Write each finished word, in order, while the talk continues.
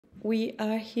We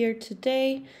are here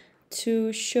today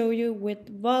to show you with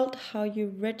Volt how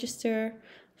you register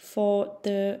for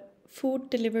the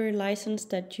food delivery license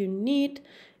that you need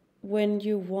when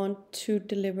you want to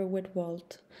deliver with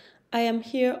Volt. I am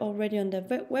here already on the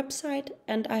website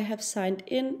and I have signed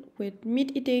in with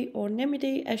MitID or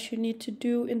NemID as you need to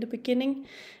do in the beginning.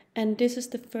 And this is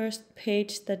the first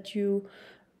page that you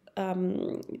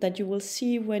will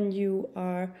see when you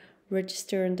are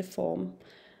registering the form.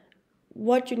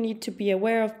 What you need to be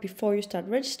aware of before you start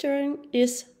registering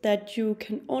is that you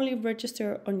can only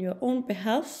register on your own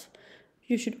behalf.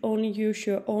 You should only use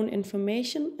your own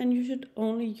information and you should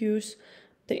only use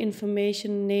the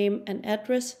information, name and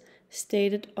address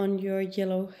stated on your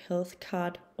yellow health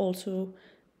card, also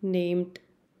named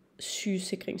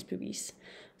sygesikringsbevis.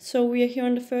 So we are here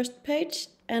on the first page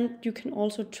and you can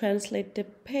also translate the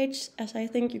page, as I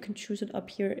think you can choose it up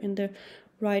here in the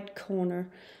right corner.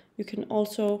 You can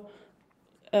also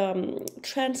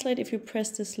translate if you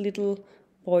press this little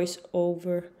voice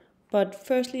over. But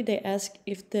firstly they ask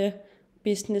if the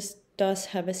business does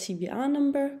have a CVR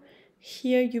number.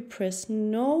 Here you press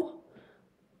no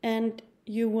and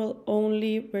you will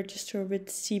only register with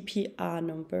CPR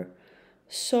number.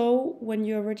 So when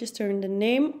you're registering the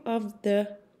name of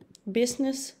the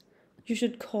business, you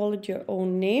should call it your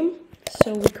own name.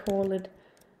 So we call it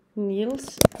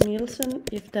Nielsen,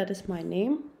 if that is my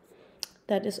name.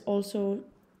 That is also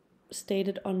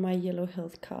stated on my yellow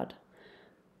health card.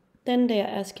 Then they are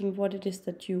asking what it is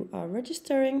that you are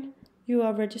registering. You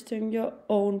are registering your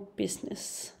own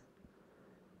business.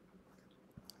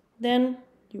 Then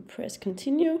you press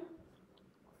continue.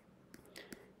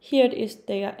 Here it is,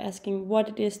 they are asking what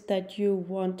it is that you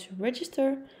want to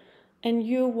register, and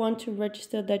you want to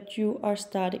register that you are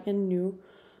starting a new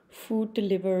food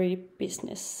delivery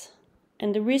business.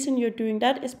 And the reason you're doing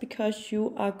that is because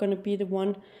you are going to be the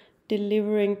one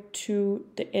delivering to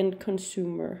the end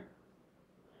consumer.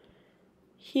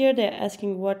 Here they're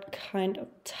asking what kind of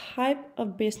type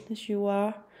of business you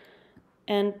are,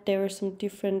 and there are some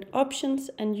different options,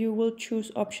 and you will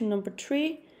choose option number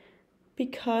 3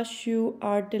 because you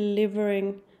are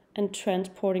delivering and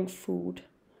transporting food.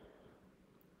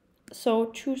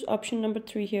 So choose option number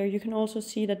 3 here. You can also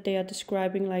see that they are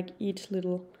describing like each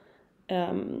little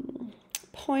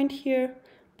point here,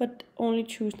 but only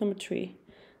choose number 3.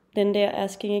 Then they are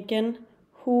asking again,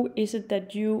 who is it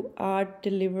that you are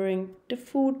delivering the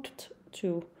food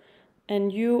to?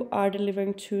 And you are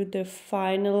delivering to the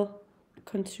final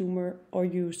consumer or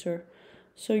user.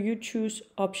 So you choose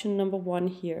option number 1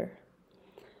 here.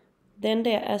 Then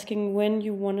they are asking when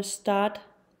you want to start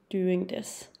doing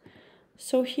this.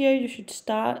 So here you should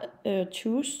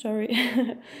choose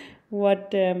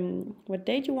what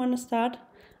date you want to start.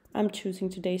 I'm choosing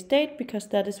today's date because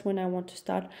that is when I want to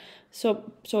start.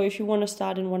 So if you want to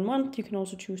start in 1 month, you can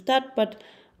also choose that, but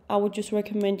I would just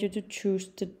recommend you to choose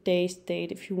today's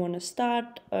date if you want to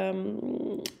start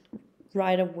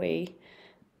right away.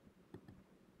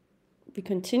 We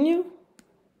continue.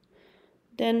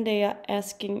 Then they are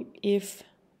asking if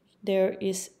there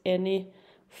is any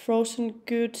frozen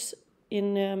goods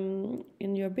in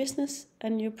your business,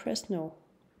 and you press no.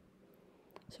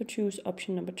 So choose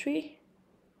option number 3.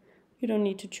 You don't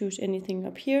need to choose anything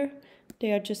up here.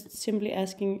 They are just simply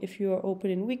asking if you are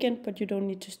open in weekend, but you don't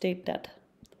need to state that.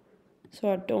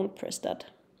 So I don't press that.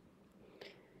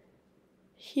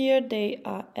 Here they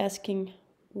are asking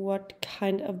what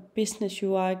kind of business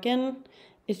you are again.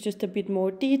 It's just a bit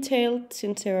more detailed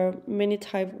since there are many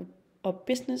types of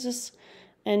businesses,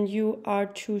 and you are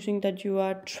choosing that you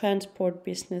are transport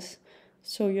business.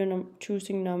 So you're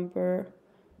choosing number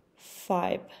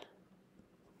 5.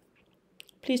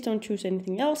 Please don't choose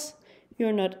anything else.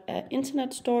 You're not an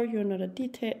internet store, you're not a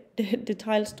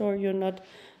detail store, you're not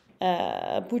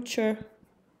a butcher,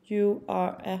 you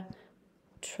are a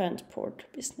transport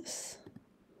business.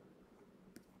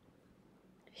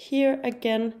 Here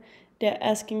again, they're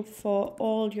asking for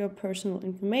all your personal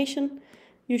information.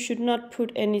 You should not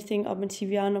put anything up in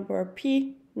CVR number or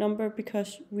P number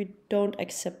because we don't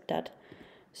accept that.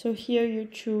 So here you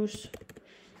choose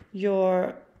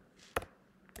your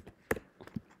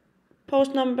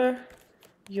post number,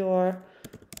 your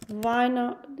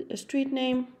street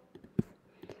name,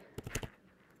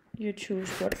 you choose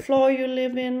what floor you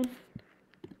live in,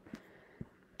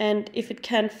 and if it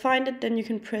can't find it, then you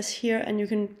can press here and you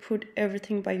can put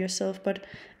everything by yourself. But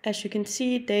as you can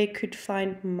see, they could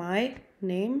find my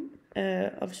name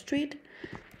of street.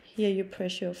 Here you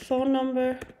press your phone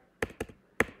number,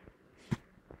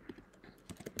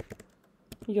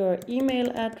 your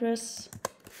email address,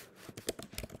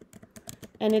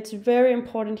 And it's very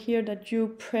important here that you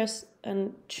press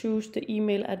and choose the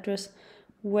email address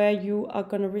where you are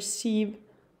going to receive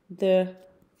the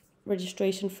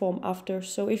registration form after.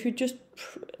 So if you just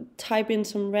type in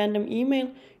some random email,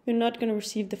 you're not going to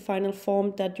receive the final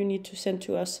form that you need to send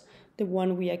to us, the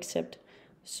one we accept.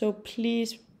 So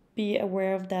please be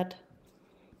aware of that.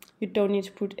 You don't need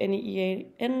to put any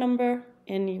EAN number,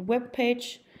 any web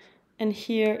page. And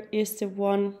here is the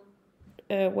one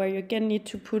where you again need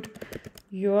to put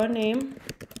your name,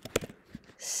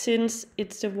 since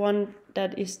it's the one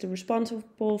that is the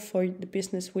responsible for the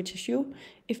business, which is you,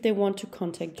 if they want to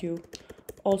contact you.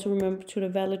 Also remember to the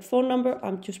valid phone number.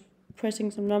 I'm just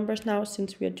pressing some numbers now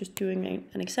since we are just doing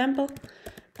an example.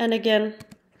 And again,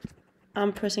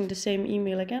 I'm pressing the same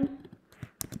email again.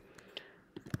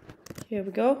 Here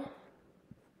we go.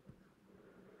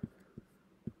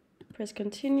 Press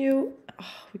continue.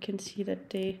 Oh, we can see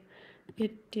that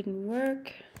it didn't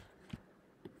work.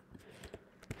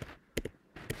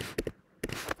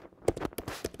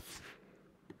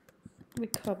 We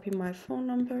copy my phone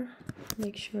number,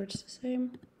 make sure it's the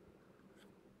same.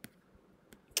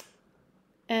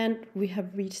 And we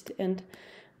have reached the end.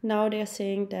 Now they're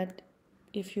saying that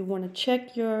if you want to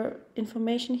check your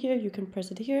information here, you can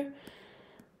press it here.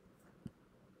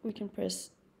 We can press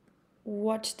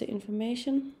watch the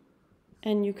information,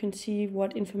 and you can see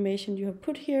what information you have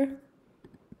put here.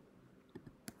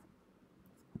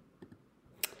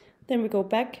 Then we go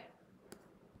back,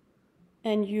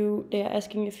 and they are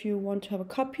asking if you want to have a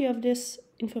copy of this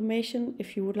information.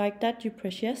 If you would like that, you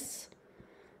press yes,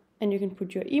 and you can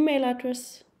put your email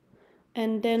address,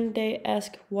 and then they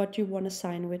ask what you want to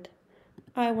sign with.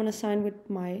 I want to sign with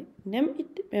my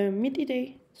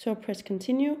MitID, so press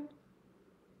continue.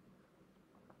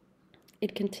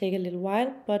 It can take a little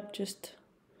while, but just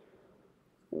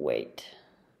wait.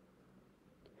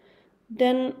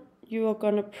 Then you are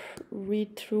gonna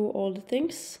read through all the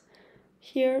things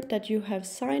here that you have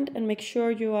signed and make sure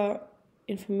your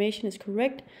information is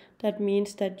correct. That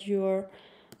means that your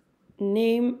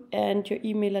name and your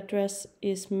email address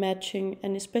is matching,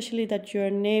 and especially that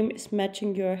your name is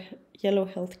matching your yellow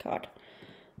health card.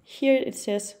 Here it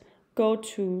says go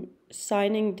to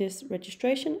signing this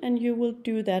registration, and you will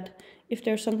do that. If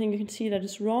there's something you can see that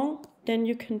is wrong, then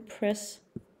you can press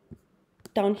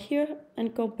down here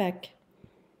and go back.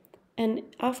 And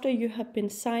after you have been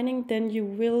signing, then you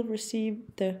will receive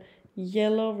the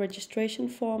yellow registration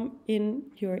form in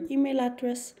your email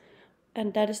address,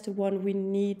 and that is the one we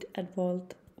need at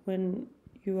Vault when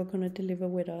you are going to deliver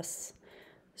with us.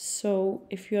 So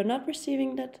if you're not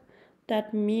receiving that,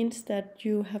 that means that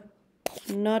you have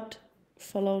not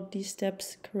followed these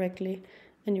steps correctly,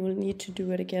 and you will need to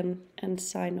do it again and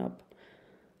sign up.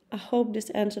 I hope this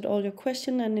answered all your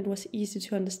questions and it was easy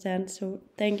to understand, so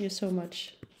thank you so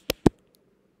much.